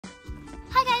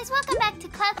Hi guys, welcome back to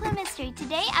Cloud Mystery.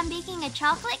 Today I'm baking a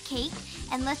chocolate cake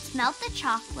and let's melt the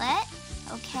chocolate,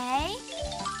 okay?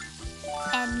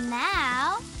 And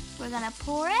now we're gonna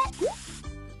pour it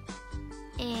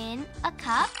in a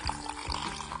cup.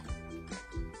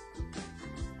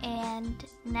 And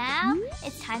now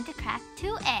it's time to crack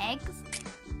 2 eggs.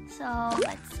 So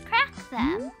let's crack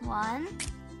them. 1,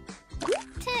 2.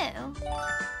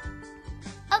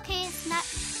 Okay,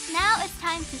 now it's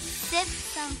time to sift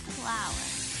some flour.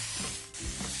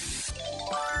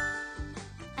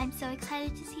 I'm so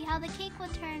excited to see how the cake will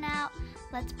turn out.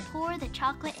 Let's pour the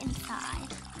chocolate inside.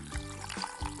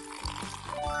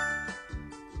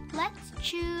 Let's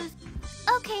choose.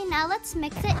 Okay, now let's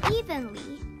mix it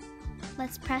evenly.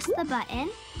 Let's press the button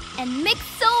and mix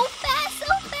so fast,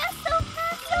 so fast, so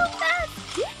fast, so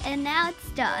fast. And now it's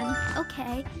done.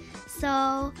 Okay,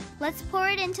 so let's pour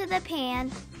it into the pan.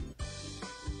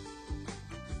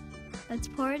 Let's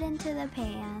pour it into the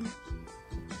pan.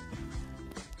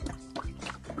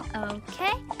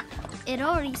 Okay, it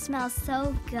already smells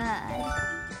so good.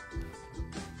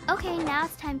 Okay, now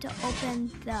it's time to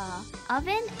open the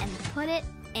oven and put it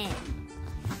in.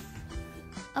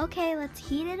 Okay, let's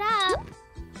heat it up.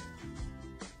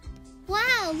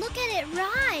 Wow, look at it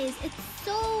rise. It's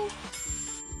so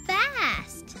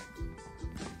fast.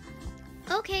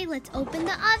 Okay, let's open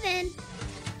the oven.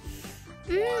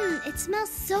 It smells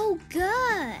so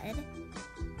good.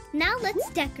 Now let's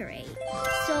decorate.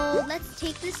 So let's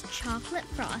take this chocolate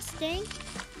frosting.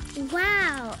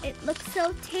 Wow, it looks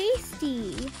so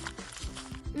tasty.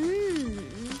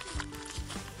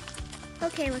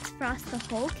 Okay, let's frost the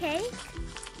whole cake.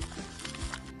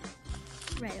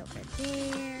 Right over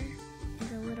there.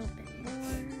 And a little bit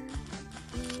more.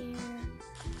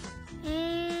 There.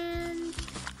 And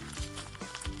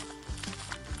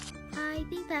I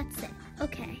think that's it.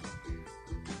 Okay.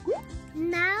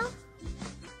 Now,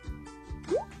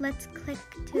 let's click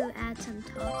to add some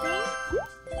topping.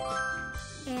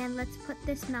 And let's put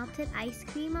this melted ice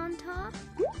cream on top.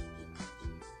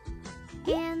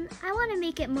 And I want to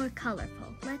make it more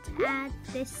colorful. Let's add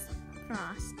this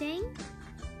frosting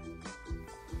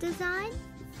design.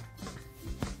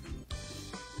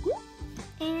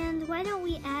 And why don't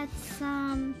we add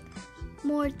some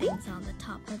more things on the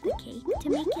top of the cake to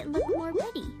make it look more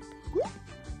pretty.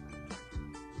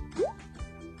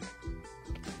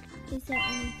 Is there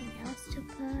anything else to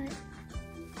put?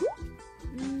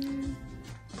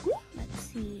 Let's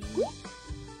see.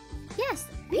 Yes,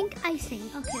 pink icing.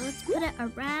 Okay, let's put it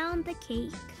around the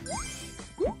cake.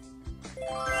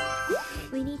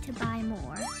 We need to buy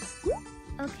more.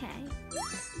 Okay.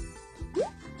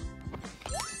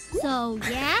 So,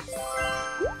 yes,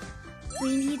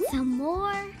 we need some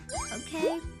more.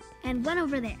 Okay, and one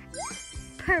over there.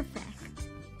 Perfect.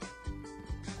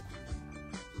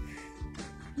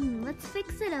 Let's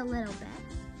fix it a little bit.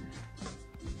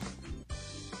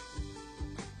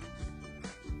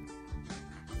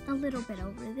 A little bit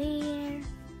over there.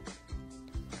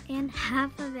 And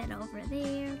half of it over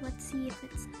there. Let's see if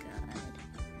it's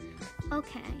good.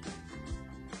 Okay.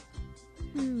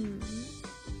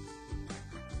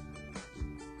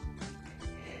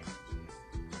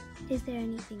 Is there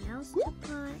anything else to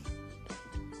put?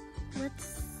 Let's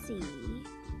see.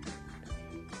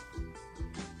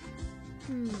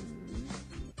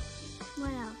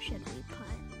 What else should we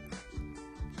put?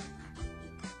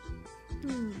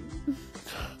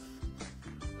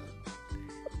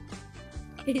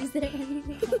 Is there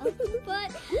anything else to put?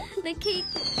 The cake.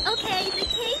 Okay, the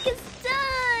cake is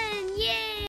done! Yay!